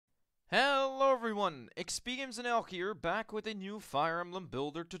Hello everyone, XPGamesNL here, back with a new Fire Emblem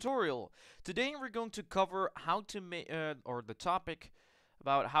Builder tutorial. Today we're going to cover how to make, or the topic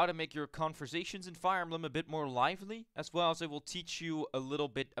about how to make your conversations in Fire Emblem a bit more lively, as well as I will teach you a little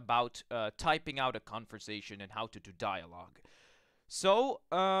bit about typing out a conversation and how to do dialogue. So,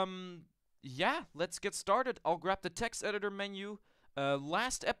 yeah, let's get started. I'll grab the text editor menu.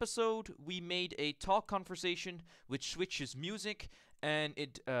 Last episode, we made a talk conversation which switches music, and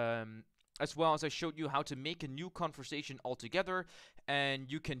as well as I showed you how to make a new conversation altogether,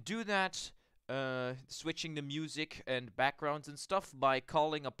 and you can do that switching the music and backgrounds and stuff by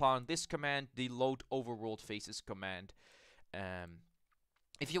calling upon this command, the load overworld faces command.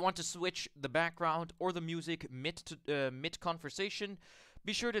 If you want to switch the background or the music mid conversation,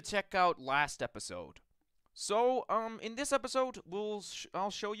 be sure to check out last episode. So, in this episode,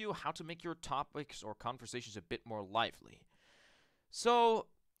 I'll show you how to make your topics or conversations a bit more lively. So,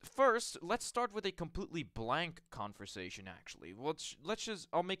 first, let's start with a completely blank conversation, actually.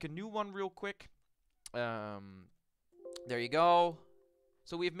 I'll make a new one real quick. There you go.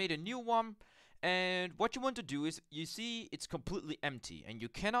 So we've made a new one, and what you want to do is, you see it's completely empty, and you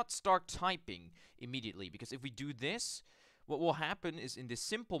cannot start typing immediately, because if we do this, what will happen is in this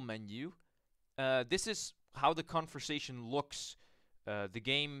simple menu, this is how the conversation looks. The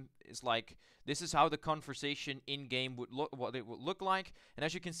game is like, this is how the conversation in-game would look, what it would look like, and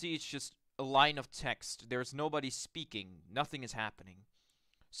as you can see, it's just a line of text. There's nobody speaking, nothing is happening.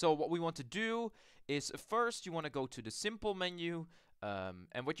 So what we want to do is, first you want to go to the simple menu,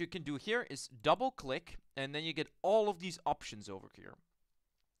 and what you can do here is double click, and then you get all of these options over here.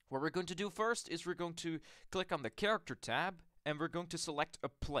 What we're going to do first is we're going to click on the character tab, and we're going to select a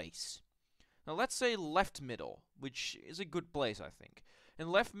place. Now let's say left middle, which is a good place, I think.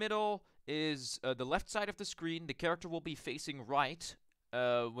 And left middle is the left side of the screen. The character will be facing right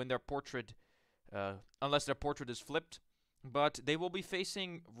when their portrait, unless their portrait is flipped. But they will be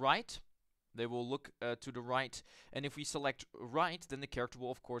facing right. They will look to the right. And if we select right, then the character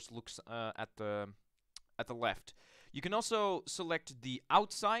will, of course, look at the left. You can also select the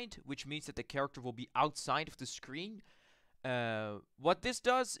outside, which means that the character will be outside of the screen. What this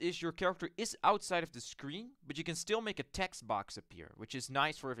does is your character is outside of the screen, but you can still make a text box appear, which is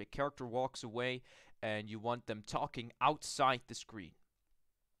nice for if a character walks away and you want them talking outside the screen.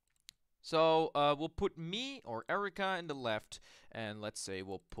 So we'll put me or Erica in the left, and let's say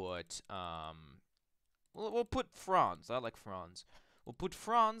we'll put Franz. I like Franz. We'll put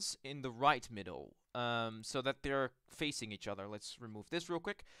Franz in the right middle, so that they're facing each other. Let's remove this real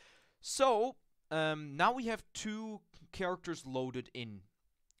quick. So now we have two characters loaded in.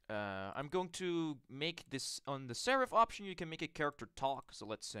 I'm going to make this on the serif option. You can make a character talk. So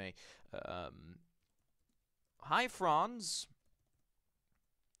let's say, "Hi Franz,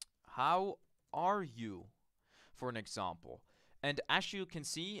 how are you?" for an example. And as you can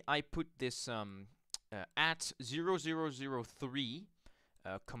see, I put this at 0003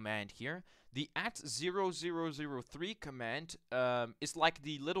 command here. The at 0003 command is like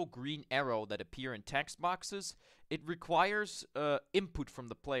the little green arrow that appear in text boxes. It requires input from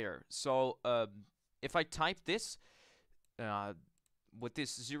the player. So if I type this with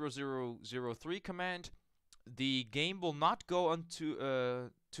this 0003 command, the game will not go on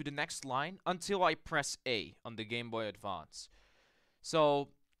to the next line until I press A on the Game Boy Advance.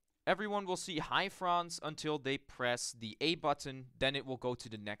 So everyone will see "Hi Franz" until they press the A button, then it will go to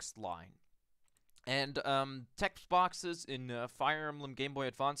the next line. And text boxes in Fire Emblem Game Boy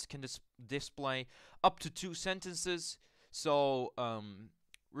Advance can display up to 2 sentences. So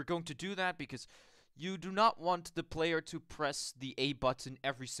we're going to do that because you do not want the player to press the A button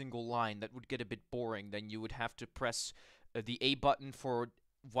every single line. That would get a bit boring. Then you would have to press the A button for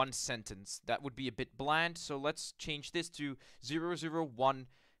one sentence. That would be a bit bland. So let's change this to 001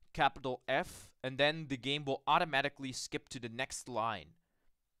 capital F, and then the game will automatically skip to the next line.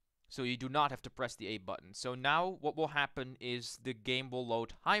 So you do not have to press the A button. So now what will happen is the game will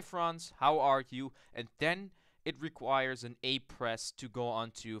load "Hi Franz, how are you?" and then it requires an A press to go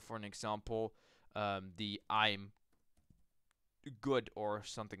on to, for an example, the "I'm good" or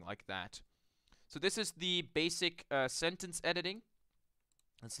something like that. So this is the basic sentence editing.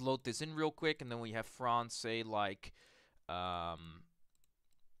 Let's load this in real quick, and then we have Franz say like, "I'm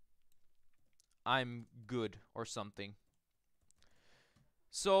good" or something.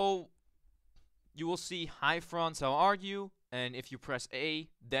 So you will see "Hi Franz, how are you?" and if you press A,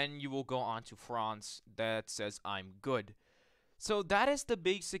 then you will go on to Franz that says "I'm good." So that is the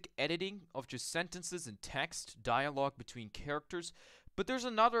basic editing of just sentences and text, dialogue between characters. But there's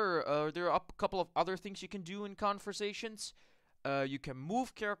there are a couple of other things you can do in conversations. you can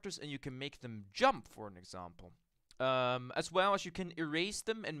move characters and you can make them jump, for an example. As well as you can erase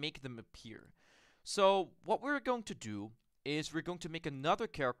them and make them appear. So what we're going to do is we're going to make another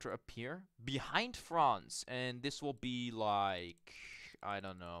character appear behind Franz, and this will be like, I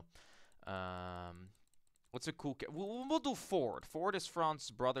don't know, what's a cool we'll do Ford. Ford is Franz's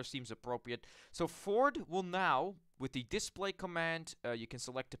brother, seems appropriate. So Ford will now, with the display command, you can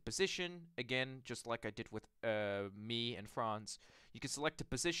select a position, again, just like I did with me and Franz. You can select a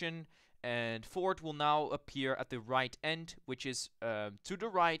position, and Ford will now appear at the right end, which is to the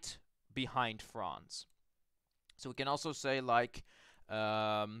right behind Franz. So we can also say like,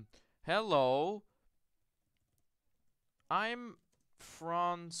 hello, I'm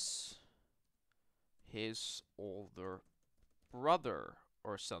Franz, his older brother,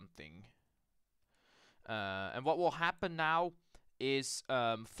 or something. And what will happen now is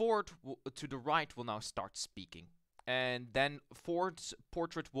Ford to the right will now start speaking. And then Ford's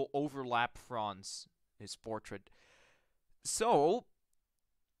portrait will overlap Franz, his portrait. So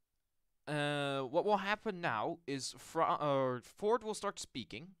what will happen now is Ford will start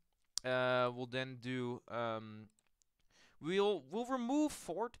speaking. We'll then do we'll remove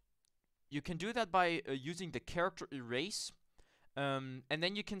Ford. You can do that by using the character erase, and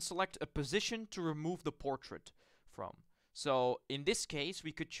then you can select a position to remove the portrait from. So in this case,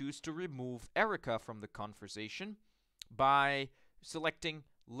 we could choose to remove Erica from the conversation by selecting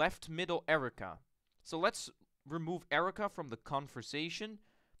left middle Erica. So let's remove Erica from the conversation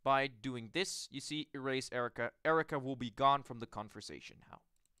by doing this. You see, erase Erica. Erica will be gone from the conversation now.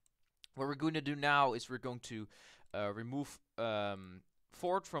 What we're going to do now is we're going to remove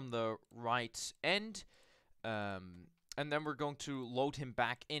Ford from the right end, and then we're going to load him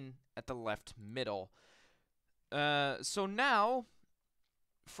back in at the left middle. So now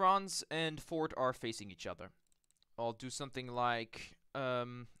Franz and Ford are facing each other. I'll do something like,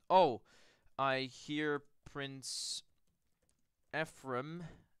 oh, I hear Prince Ephraim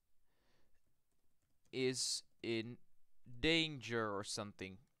is in danger or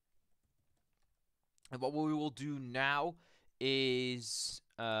something. And what we will do now is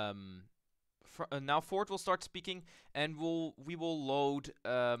now Ford will start speaking, and we will load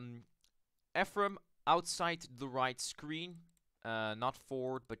Ephraim outside the right screen. Not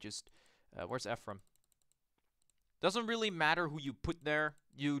Ford, but just where's Ephraim? Doesn't really matter who you put there.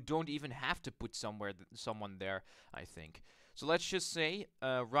 You don't even have to put someone there, I think. So let's just say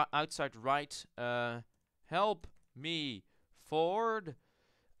outside right, help me, Ford.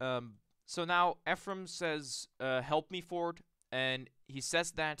 So now Ephraim says, help me, Ford, and he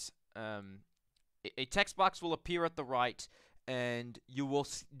says that a text box will appear at the right, and you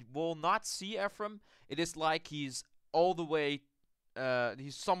will not see Ephraim. It is like he's all the way,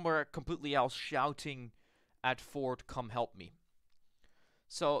 he's somewhere completely else shouting at Ford, come help me.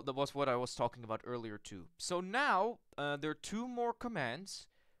 So that was what I was talking about earlier too. So now there are two more commands.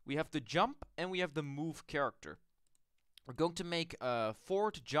 We have the jump and we have the move character. We're going to make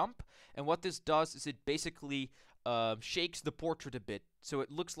Ford jump, and what this does is it basically shakes the portrait a bit. So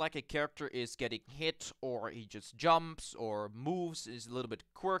it looks like a character is getting hit, or he just jumps or moves, is a little bit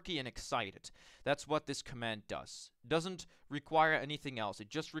quirky and excited. That's what this command does. Doesn't require anything else. It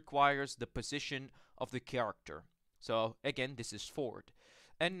just requires the position of the character. So again, this is Ford.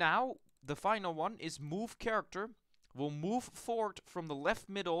 And now the final one is move character. We'll move Ford from the left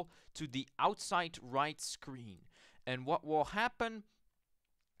middle to the outside right screen. And what will happen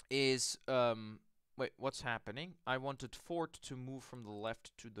is, wait, what's happening? I wanted Ford to move from the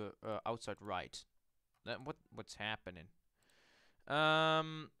left to the outside right. What's happening?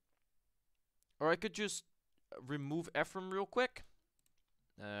 Or I could just remove Ephraim real quick.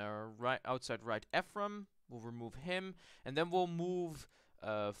 Right outside right Ephraim. We'll remove him, and then we'll move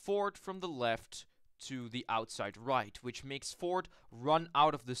Ford from the left to the outside right, which makes Ford run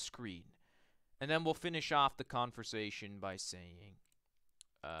out of the screen. And then we'll finish off the conversation by saying,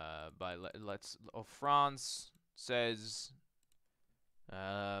 Franz says,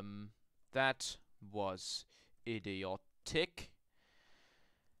 that was idiotic.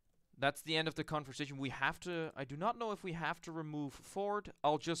 That's the end of the conversation. I do not know if we have to remove Ford.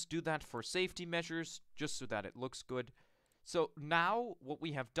 I'll just do that for safety measures, just so that it looks good. So now what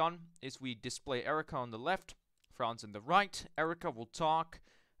we have done is we display Erica on the left, Franz on the right. Erica will talk,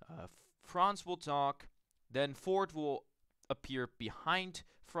 Franz will talk, then Ford will appear behind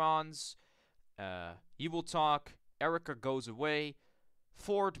Franz. He will talk, Erica goes away,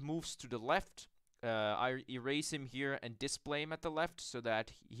 Ford moves to the left. I erase him here and display him at the left so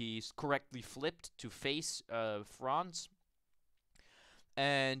that he's correctly flipped to face Franz.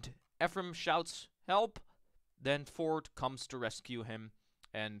 And Ephraim shouts, help. Then Ford comes to rescue him,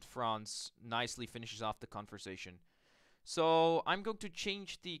 and Franz nicely finishes off the conversation. So I'm going to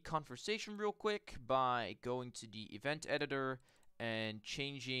change the conversation real quick by going to the event editor and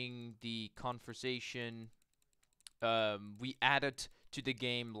changing the conversation we added to the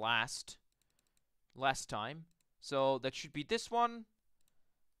game last time. So that should be this one.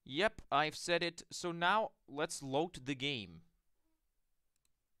 Yep, I've set it. So now let's load the game.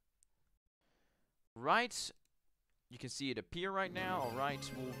 Right, you can see it appear right now. Alright,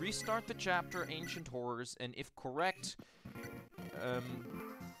 we'll restart the chapter, Ancient Horrors, and if correct,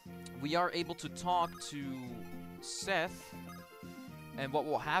 we are able to talk to Seth, and what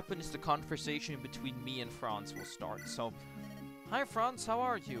will happen is the conversation between me and Franz will start. So, hi Franz, how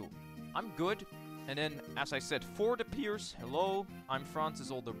are you? I'm good. And then, as I said, Ford appears. Hello, I'm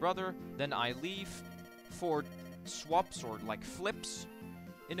Franz's older brother. Then I leave. Ford swaps, or like flips,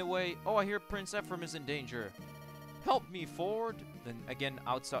 in a way. Oh, I hear Prince Ephraim is in danger. Help me, Ford! Then again,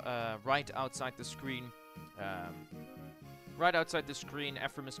 right outside the screen,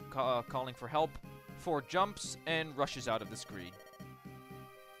 Ephraim is calling for help. Ford jumps and rushes out of the screen.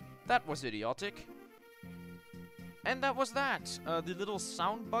 That was idiotic. And that was that. The little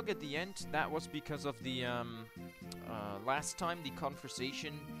sound bug at the end, that was because of the, last time the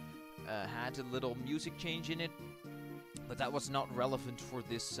conversation had a little music change in it. But that was not relevant for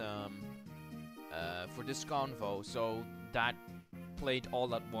this convo, so that played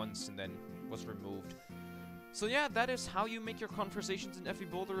all at once and then was removed. So yeah, that is how you make your conversations in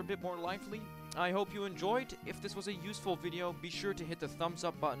FEBuilder a bit more lively. I hope you enjoyed. If this was a useful video, be sure to hit the thumbs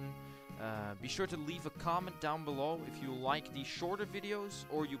up button. Be sure to leave a comment down below if you like the shorter videos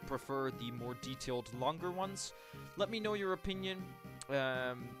or you prefer the more detailed, longer ones. Let me know your opinion.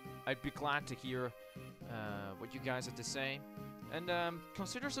 I'd be glad to hear what you guys have to say. And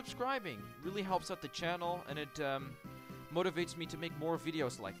consider subscribing. Really helps out the channel, and it motivates me to make more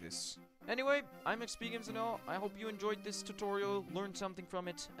videos like this. Anyway, I'm XPGamesNL. I hope you enjoyed this tutorial, learned something from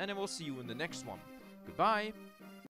it, and I will see you in the next one. Goodbye!